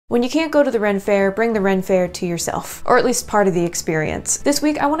When you can't go to the Ren Faire, bring the Ren Faire to yourself, or at least part of the experience. This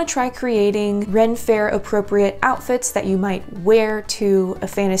week I want to try creating Ren Faire appropriate outfits that you might wear to a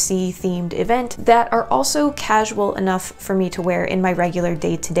fantasy themed event that are also casual enough for me to wear in my regular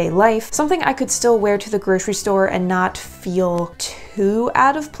day-to-day life. Something I could still wear to the grocery store and not feel too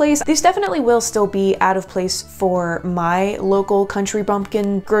out of place. These definitely will still be out of place for my local country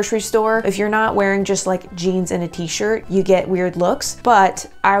bumpkin grocery store. If you're not wearing just like jeans and a t-shirt, you get weird looks, but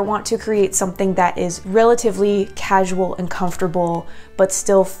I want to create something that is relatively casual and comfortable, but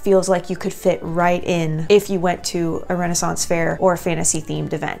still feels like you could fit right in if you went to a Renaissance fair or a fantasy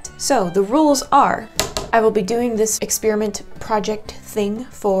themed event. So the rules are, I will be doing this experiment project thing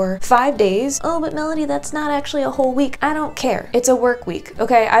for 5 days. Oh, but Melody, that's not actually a whole week. I don't care. It's a work week.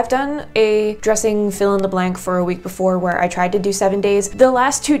 Okay, I've done a dressing fill in the blank for a week before where I tried to do 7 days. The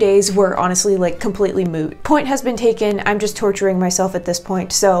last 2 days were honestly like completely moot. Point has been taken. I'm just torturing myself at this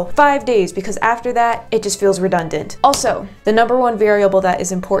point. So 5 days, because after that, it just feels redundant. Also, the #1 variable that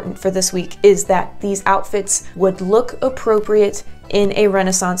is important for this week is that these outfits would look appropriate in a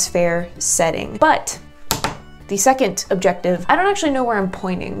Renaissance fair setting. But the second objective, I don't actually know where I'm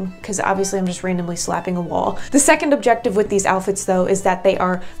pointing because obviously I'm just randomly slapping a wall. The second objective with these outfits though is that they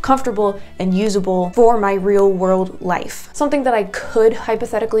are comfortable and usable for my real world life. Something that I could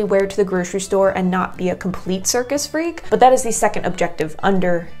hypothetically wear to the grocery store and not be a complete circus freak, but that is the second objective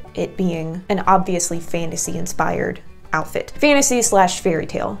under it being an obviously fantasy inspired outfit. Fantasy / fairy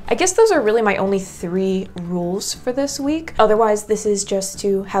tale. I guess those are really my only 3 rules for this week. Otherwise, this is just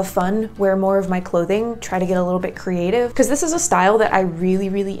to have fun, wear more of my clothing, try to get a little bit creative, because this is a style that I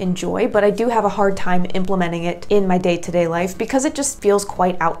really enjoy, but I do have a hard time implementing it in my day-to-day life because it just feels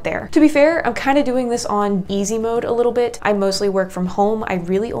quite out there. To be fair, I'm kind of doing this on easy mode a little bit. I mostly work from home. I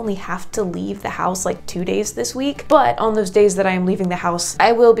really only have to leave the house like 2 days this week, but on those days that I am leaving the house,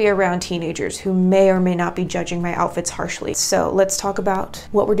 I will be around teenagers who may or may not be judging my outfits harshly. So let's talk about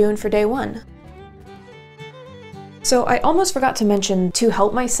what we're doing for day 1. So I almost forgot to mention, to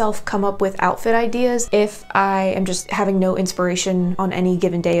help myself come up with outfit ideas if I am just having no inspiration on any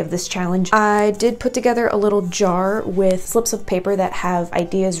given day of this challenge, I did put together a little jar with slips of paper that have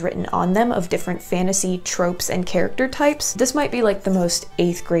ideas written on them of different fantasy tropes and character types. This might be like the most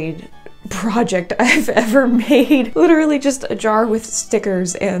 8th grade project I've ever made. Literally just a jar with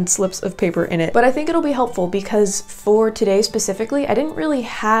stickers and slips of paper in it. But I think it'll be helpful because for today specifically, I didn't really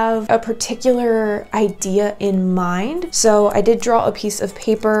have a particular idea in mind. So I did draw a piece of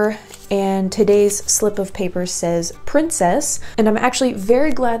paper, and today's slip of paper says princess, and I'm actually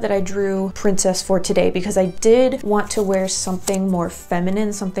very glad that I drew princess for today because I did want to wear something more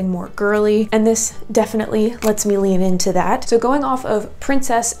feminine, something more girly, and this definitely lets me lean into that. So going off of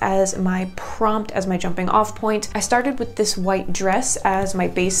princess as my prompt, as my jumping off point, I started with this white dress as my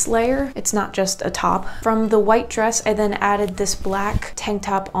base layer. It's not just a top. From the white dress, I then added this black tank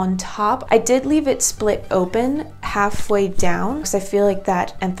top on top. I did leave it split open halfway down because I feel like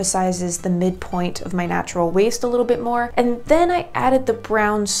that emphasizes the midpoint of my natural waist a little bit more. And then I added the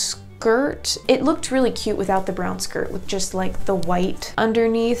brown skirt. It looked really cute without the brown skirt, with just like the white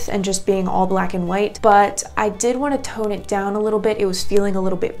underneath and just being all black and white, but I did want to tone it down a little bit. It was feeling a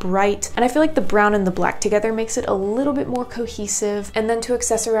little bit bright, and I feel like the brown and the black together makes it a little bit more cohesive. And then to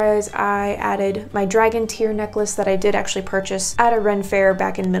accessorize, I added my dragon tear necklace that I did actually purchase at a Ren Faire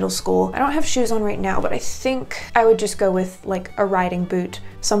back in middle school. I don't have shoes on right now, but I think I would just go with like a riding boot,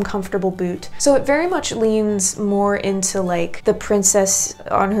 some comfortable boot. So it very much leans more into like the princess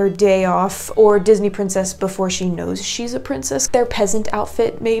on her day off, or Disney princess before she knows she's a princess. Their peasant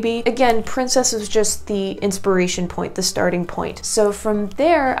outfit maybe. Again, princess is just the inspiration point, the starting point. So from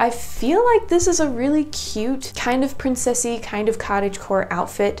there, I feel like this is a really cute, kind of princessy, kind of cottagecore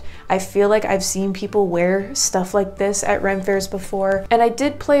outfit. I feel like I've seen people wear stuff like this at Ren Fairs before, and I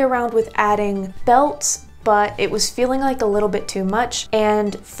did play around with adding belts, but it was feeling like a little bit too much.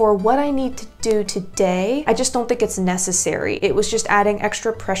 And for what I need to do today, I just don't think it's necessary. It was just adding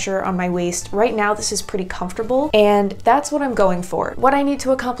extra pressure on my waist. Right now, this is pretty comfortable, and that's what I'm going for. What I need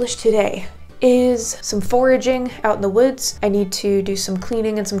to accomplish today is some foraging out in the woods. I need to do some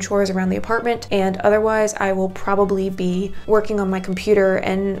cleaning and some chores around the apartment, and otherwise I will probably be working on my computer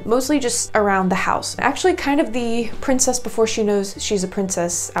and mostly just around the house. Actually, kind of the princess before she knows she's a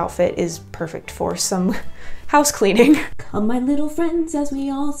princess outfit is perfect for some house cleaning. Come my little friends as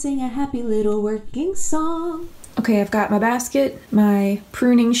we all sing a happy little working song. Okay, I've got my basket, my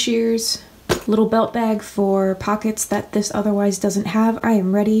pruning shears, little belt bag for pockets that this otherwise doesn't have. I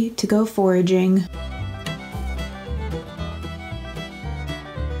am ready to go foraging.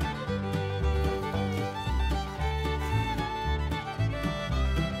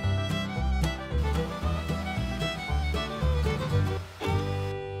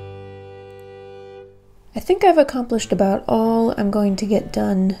 think I've accomplished about all I'm going to get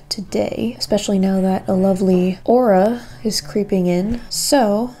done today, especially now that a lovely aura is creeping in.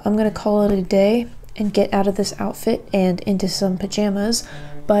 So I'm gonna call it a day and get out of this outfit and into some pajamas.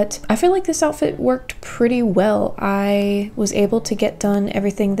 But I feel like this outfit worked pretty well. I was able to get done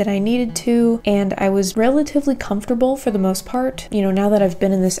everything that I needed to, and I was relatively comfortable for the most part. You know, now that I've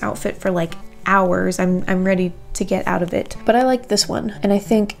been in this outfit for like hours, I'm ready to get out of it. But I like this one, and I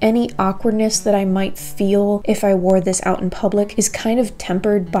think any awkwardness that I might feel if I wore this out in public is kind of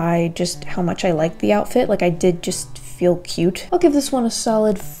tempered by just how much I like the outfit. Like, I did just feel cute. I'll give this one a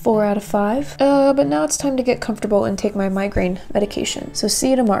solid 4 out of 5. But now it's time to get comfortable and take my migraine medication. So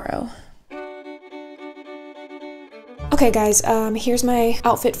see you tomorrow. Okay guys, here's my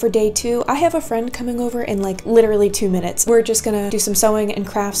outfit for day 2. I have a friend coming over in like literally 2 minutes. We're just gonna do some sewing and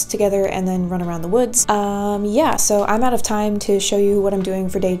crafts together and then run around the woods. Yeah, so I'm out of time to show you what I'm doing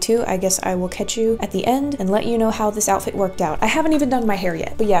for day 2. I guess I will catch you at the end and let you know how this outfit worked out. I haven't even done my hair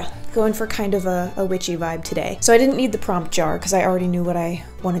yet, but yeah, going for kind of a witchy vibe today. So I didn't need the prompt jar because I already knew what I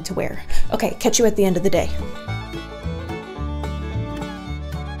wanted to wear. Okay, catch you at the end of the day.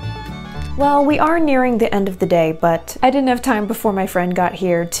 Well, we are nearing the end of the day, but I didn't have time before my friend got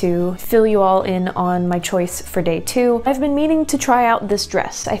here to fill you all in on my choice for day 2. I've been meaning to try out this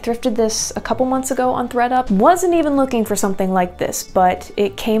dress. I thrifted this a couple months ago on thredUP. Wasn't even looking for something like this, but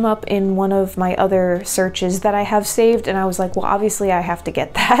it came up in one of my other searches that I have saved, and I was like, well, obviously I have to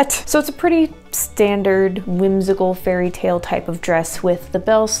get that. So it's a pretty standard, whimsical fairy tale type of dress with the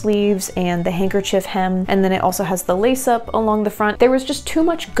bell sleeves and the handkerchief hem, and then it also has the lace up along the front. There was just too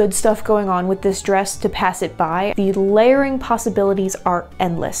much good stuff going on with this dress to pass it by. The layering possibilities are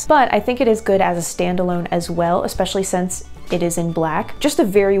endless, but I think it is good as a standalone as well, especially since it is in black. Just a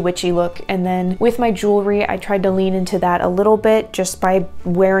very witchy look. And then with my jewelry, I tried to lean into that a little bit just by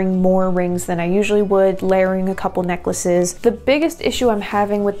wearing more rings than I usually would, layering a couple necklaces. The biggest issue I'm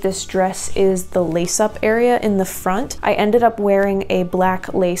having with this dress is the lace up area in the front. I ended up wearing a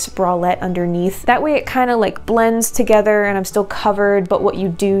black lace bralette underneath. That way it kind of like blends together and I'm still covered, but what you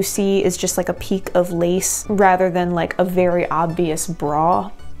do see is just like a peak of lace rather than like a very obvious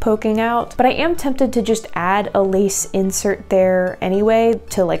bra poking out. But I am tempted to just add a lace insert there anyway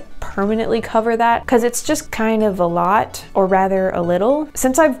to like permanently cover that, because it's just kind of a lot, or rather a little.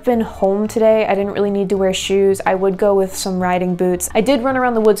 Since I've been home today, I didn't really need to wear shoes. I would go with some riding boots. I did run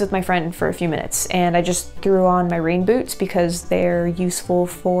around the woods with my friend for a few minutes, and I just threw on my rain boots because they're useful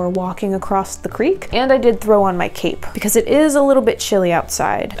for walking across the creek. And I did throw on my cape because it is a little bit chilly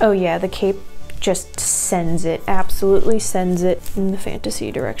outside. Oh yeah, the cape just sends it, absolutely sends it in the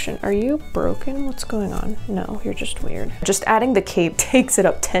fantasy direction. Are you broken? What's going on? No, you're just weird. Just adding the cape takes it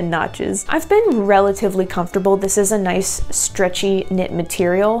up 10 notches. I've been relatively comfortable. This is a nice stretchy knit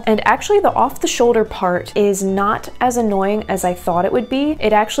material, and actually the off the shoulder part is not as annoying as I thought it would be.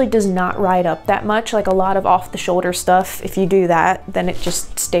 It actually does not ride up that much. Like a lot of off the shoulder stuff, if you do that, then it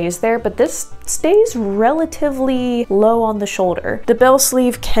just stays there, but this stays relatively low on the shoulder. The bell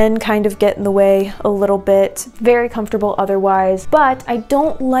sleeve can kind of get in the way a little bit. Very comfortable otherwise, but I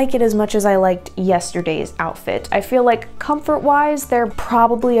don't like it as much as I liked yesterday's outfit. I feel like comfort-wise, they're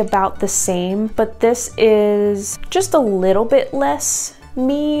probably about the same, but this is just a little bit less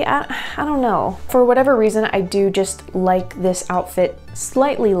me. I don't know. For whatever reason, I do just like this outfit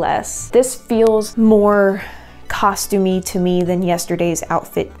slightly less. This feels more costumey to me than yesterday's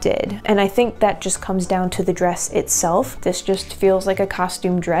outfit did. And I think that just comes down to the dress itself. This just feels like a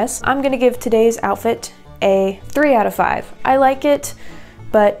costume dress. I'm gonna give today's outfit a 3 out of 5. I like it,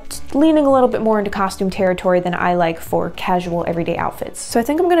 but leaning a little bit more into costume territory than I like for casual everyday outfits. So I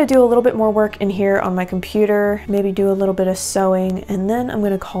think I'm gonna do a little bit more work in here on my computer, maybe do a little bit of sewing, and then I'm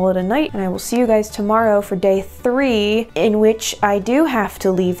gonna call it a night. And I will see you guys tomorrow for day 3, in which I do have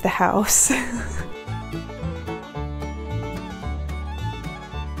to leave the house.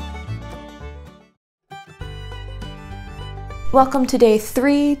 Welcome to day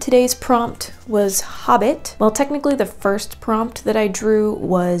 3. Today's prompt was Hobbit. Well, technically the first prompt that I drew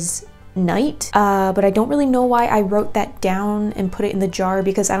was night, but I don't really know why I wrote that down and put it in the jar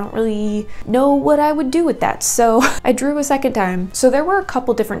because I don't really know what I would do with that. So I drew a second time. So there were a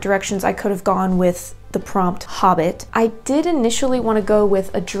couple different directions I could have gone with the prompt Hobbit. I did initially want to go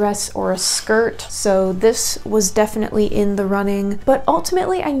with a dress or a skirt, so this was definitely in the running, but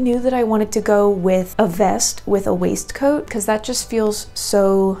ultimately I knew that I wanted to go with a vest with a waistcoat because that just feels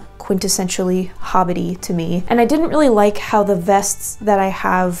so quintessentially hobbity to me. And I didn't really like how the vests that I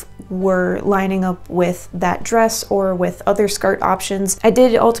have were lining up with that dress or with other skirt options. I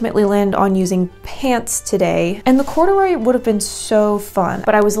did ultimately land on using pants today, and the corduroy would have been so fun,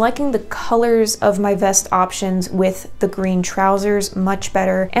 but I was liking the colors of my vest options with the green trousers much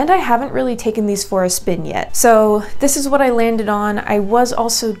better, and I haven't really taken these for a spin yet. So this is what I landed on. I was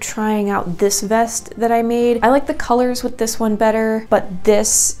also trying out this vest that I made. I like the colors with this one better, but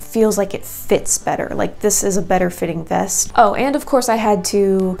this feels like it fits better. Like this is a better fitting vest. Oh, and of course I had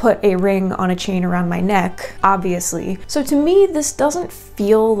to put a ring on a chain around my neck, obviously. So to me, this doesn't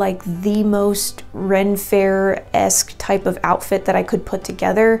feel like the most Ren Faire-esque type of outfit that I could put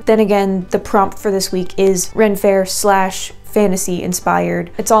together. Then again, the prompt for this week is Ren Faire / fantasy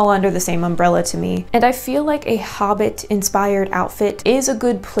inspired. It's all under the same umbrella to me. And I feel like a Hobbit inspired outfit is a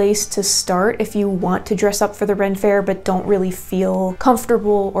good place to start if you want to dress up for the Ren Faire but don't really feel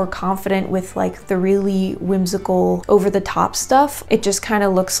comfortable or confident with like the really whimsical over the top stuff. It just kind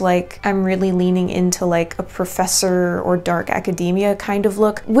of looks like I'm really leaning into like a professor or dark academia kind of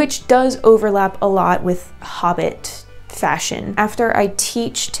look, which does overlap a lot with Hobbit fashion. After I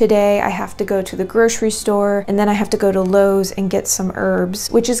teach today, I have to go to the grocery store and then I have to go to Lowe's and get some herbs,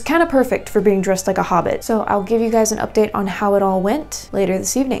 which is kind of perfect for being dressed like a hobbit. So I'll give you guys an update on how it all went later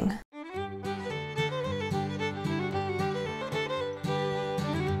this evening.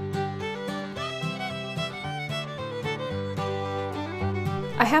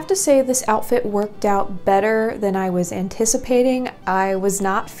 I have to say this outfit worked out better than I was anticipating. I was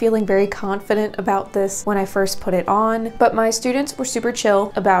not feeling very confident about this when I first put it on, but my students were super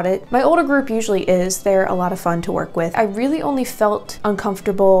chill about it. My older group usually is. They're a lot of fun to work with. I really only felt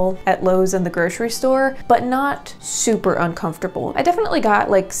uncomfortable at Lowe's and the grocery store, but not super uncomfortable. I definitely got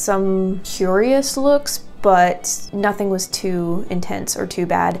like some curious looks, but nothing was too intense or too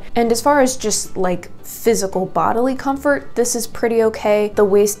bad. And as far as just like physical bodily comfort, this is pretty okay. The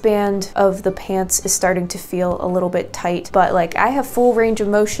waistband of the pants is starting to feel a little bit tight, but like I have full range of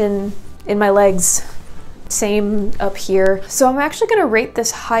motion in my legs. Same up here. So I'm actually gonna rate this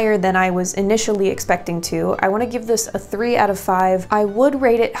higher than I was initially expecting to. I wanna give this a 3 out of 5. I would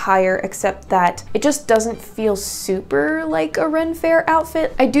rate it higher, except that it just doesn't feel super like a Ren Faire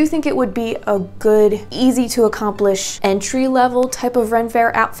outfit. I do think it would be a good, easy to accomplish entry level type of Ren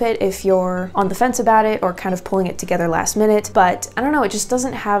Faire outfit if you're on the fence about it or kind of pulling it together last minute. But I don't know, it just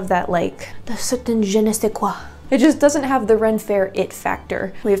doesn't have that like, the certain je ne sais quoi. It just doesn't have the Ren Faire it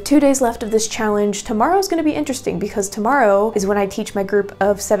factor. We have 2 days left of this challenge. Tomorrow's gonna be interesting because tomorrow is when I teach my group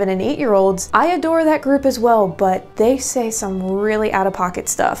of 7 and 8-year-olds. I adore that group as well, but they say some really out-of-pocket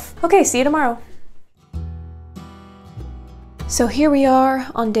stuff. Okay, see you tomorrow. So here we are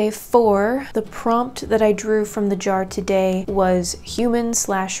on day 4. The prompt that I drew from the jar today was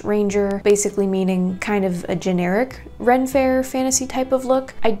human/ranger, basically meaning kind of a generic Ren Faire fantasy type of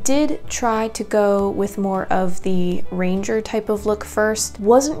look. I did try to go with more of the ranger type of look first.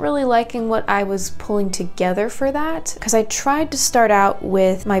 Wasn't really liking what I was pulling together for that, because I tried to start out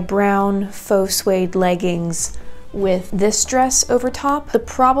with my brown faux suede leggings with this dress over top. The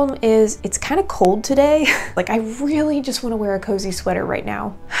problem is it's kind of cold today. Like I really just want to wear a cozy sweater right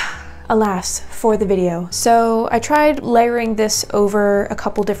now. Alas, for the video. So I tried layering this over a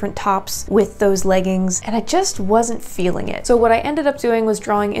couple different tops with those leggings and I just wasn't feeling it. So what I ended up doing was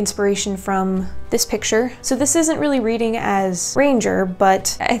drawing inspiration from this picture. So this isn't really reading as ranger,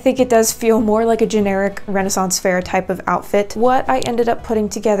 but I think it does feel more like a generic Renaissance fair type of outfit. What I ended up putting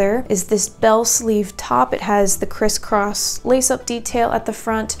together is this bell sleeve top. It has the crisscross lace-up detail at the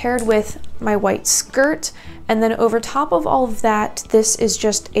front paired with my white skirt. And then over top of all of that, this is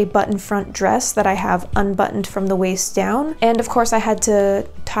just a button front dress that I have unbuttoned from the waist down. And of course I had to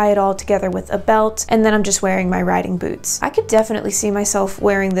tie it all together with a belt, and then I'm just wearing my riding boots. I could definitely see myself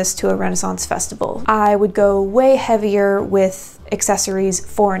wearing this to a Renaissance festival. I would go way heavier with accessories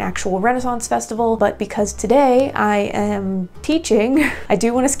for an actual Renaissance festival, but because today I am teaching, I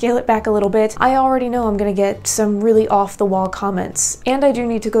do want to scale it back a little bit. I already know I'm gonna get some really off-the-wall comments, and I do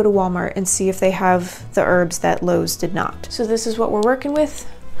need to go to Walmart and see if they have the herbs that Lowe's did not. So this is what we're working with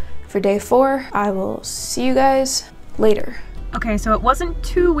for day 4. I will see you guys later. Okay, so it wasn't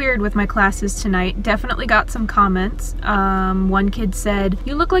too weird with my classes tonight. Definitely got some comments. One kid said,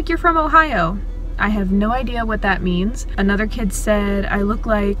 "You look like you're from Ohio." I have no idea what that means. Another kid said, "I look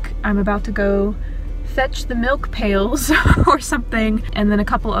like I'm about to go fetch the milk pails," or something. And then a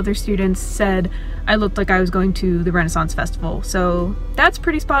couple other students said, "I looked like I was going to the Renaissance Festival." So that's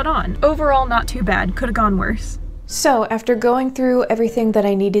pretty spot on. Overall, not too bad. Could have gone worse. So after going through everything that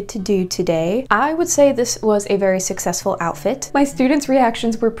I needed to do today, I would say this was a very successful outfit. My students'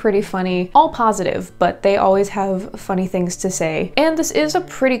 reactions were pretty funny, all positive, but they always have funny things to say. And this is a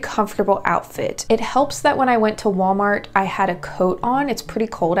pretty comfortable outfit. It helps that when I went to Walmart, I had a coat on. It's pretty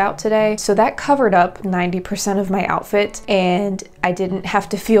cold out today, so that covered up 90% of my outfit, and I didn't have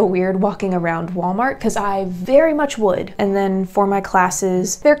to feel weird walking around Walmart because I very much would. And then for my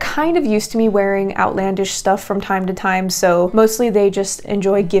classes, they're kind of used to me wearing outlandish stuff from time to time, so mostly they just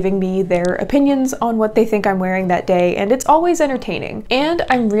enjoy giving me their opinions on what they think I'm wearing that day, and it's always entertaining. And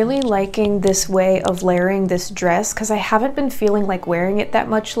I'm really liking this way of layering this dress because I haven't been feeling like wearing it that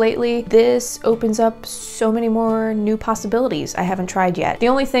much lately. This opens up so many more new possibilities I haven't tried yet. The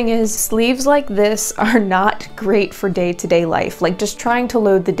only thing is, sleeves like this are not great for day-to-day life. Like just trying to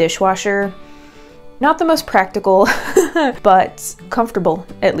load the dishwasher, not the most practical, but comfortable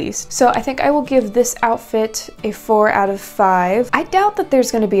at least. So I think I will give this outfit a 4 out of 5. I doubt that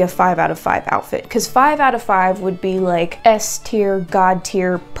there's gonna be a 5 out of 5 outfit, because 5 out of 5 would be like S tier, God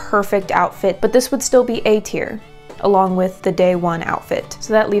tier, perfect outfit, but this would still be A tier, along with the day 1 outfit.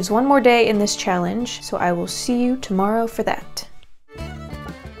 So that leaves one more day in this challenge, so I will see you tomorrow for that.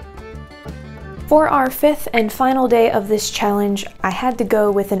 For our 5th and final day of this challenge, I had to go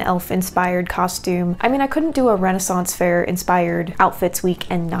with an elf-inspired costume. I mean, I couldn't do a Renaissance Fair-inspired outfits week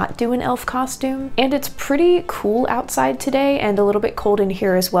and not do an elf costume. And it's pretty cool outside today and a little bit cold in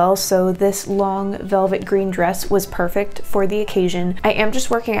here as well, so this long velvet green dress was perfect for the occasion. I am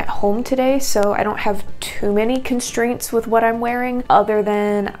just working at home today, so I don't have too many constraints with what I'm wearing, other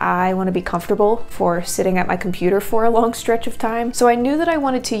than I want to be comfortable for sitting at my computer for a long stretch of time. So I knew that I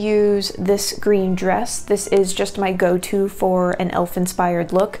wanted to use this green dress. This is just my go-to for an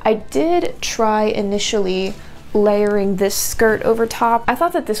elf-inspired look. I did try initially layering this skirt over top. I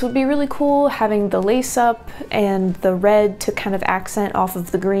thought that this would be really cool, having the lace up and the red to kind of accent off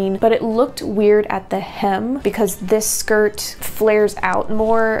of the green, but it looked weird at the hem because this skirt flares out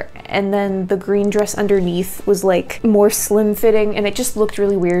more, and then the green dress underneath was like more slim fitting, and it just looked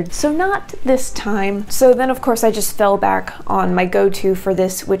really weird. So not this time. So then of course I just fell back on my go-to for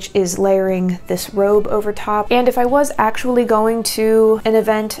this, which is layering this robe over top. And if I was actually going to an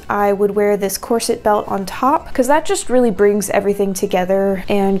event, I would wear this corset belt on top, because that just really brings everything together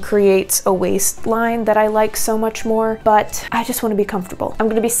and creates a waistline that I like so much more, but I just want to be comfortable. I'm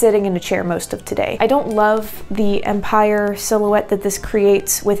going to be sitting in a chair most of today. I don't love the empire silhouette that this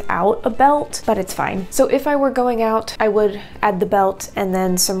creates without a belt, but it's fine. So if I were going out, I would add the belt and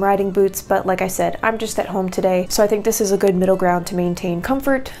then some riding boots, but like I said, I'm just at home today, so I think this is a good middle ground to maintain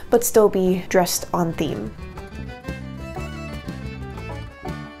comfort, but still be dressed on theme.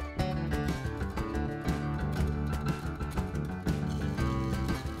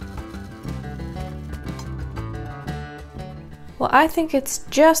 Well, I think it's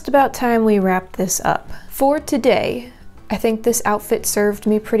just about time we wrap this up. For today, I think this outfit served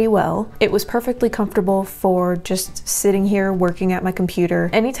me pretty well. It was perfectly comfortable for just sitting here working at my computer.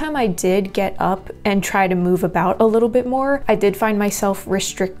 Anytime I did get up and try to move about a little bit more, I did find myself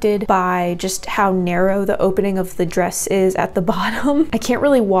restricted by just how narrow the opening of the dress is at the bottom. I can't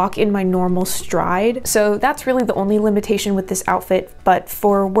really walk in my normal stride, so that's really the only limitation with this outfit, but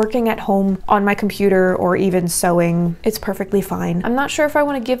for working at home on my computer or even sewing, it's perfectly fine. I'm not sure if I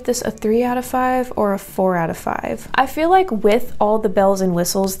want to give this a 3 out of 5 or a 4 out of 5. I feel like with all the bells and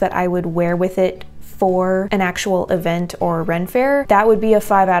whistles that I would wear with it for an actual event or Ren Faire, that would be a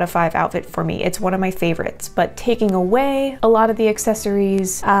 5 out of 5 outfit for me. It's one of my favorites, but taking away a lot of the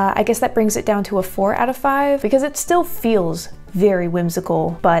accessories, I guess that brings it down to a 4 out of 5 because it still feels very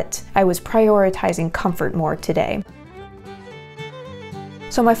whimsical, but I was prioritizing comfort more today.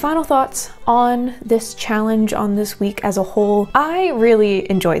 So my final thoughts on this challenge, on this week as a whole, I really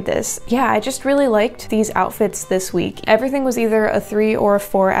enjoyed this. Yeah, I just really liked these outfits this week. Everything was either a 3 or a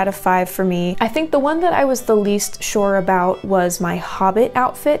 4 out of 5 for me. I think the one that I was the least sure about was my Hobbit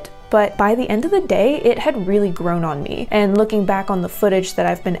outfit, but by the end of the day, it had really grown on me. And looking back on the footage that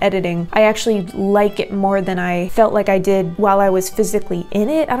I've been editing, I actually like it more than I felt like I did while I was physically in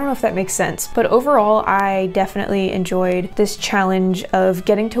it. I don't know if that makes sense, but overall, I definitely enjoyed this challenge of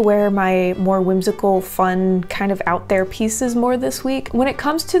getting to wear my more whimsical, fun, kind of out there pieces more this week. When it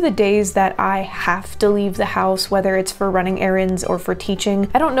comes to the days that I have to leave the house, whether it's for running errands or for teaching,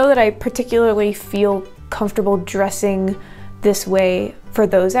 I don't know that I particularly feel comfortable dressing this way for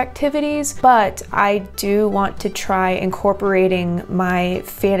those activities, but I do want to try incorporating my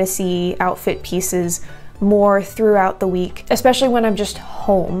fantasy outfit pieces more throughout the week, especially when I'm just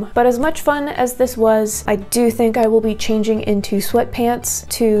home. But as much fun as this was, I do think I will be changing into sweatpants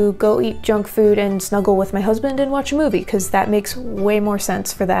to go eat junk food and snuggle with my husband and watch a movie, because that makes way more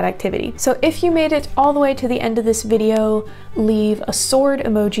sense for that activity. So if you made it all the way to the end of this video, leave a sword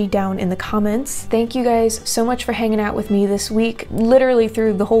emoji down in the comments. Thank you guys so much for hanging out with me this week, literally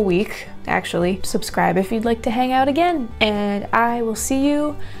through the whole week, actually. Subscribe if you'd like to hang out again, and I will see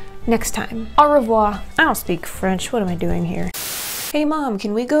you next time. Au revoir. I don't speak French. What am I doing here? Hey mom,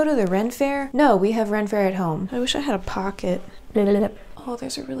 can we go to the Ren Faire? No, we have Ren Faire at home. I wish I had a pocket. Oh,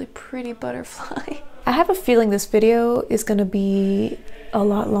 there's a really pretty butterfly. I have a feeling this video is gonna be a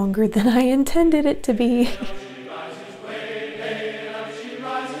lot longer than I intended it to be.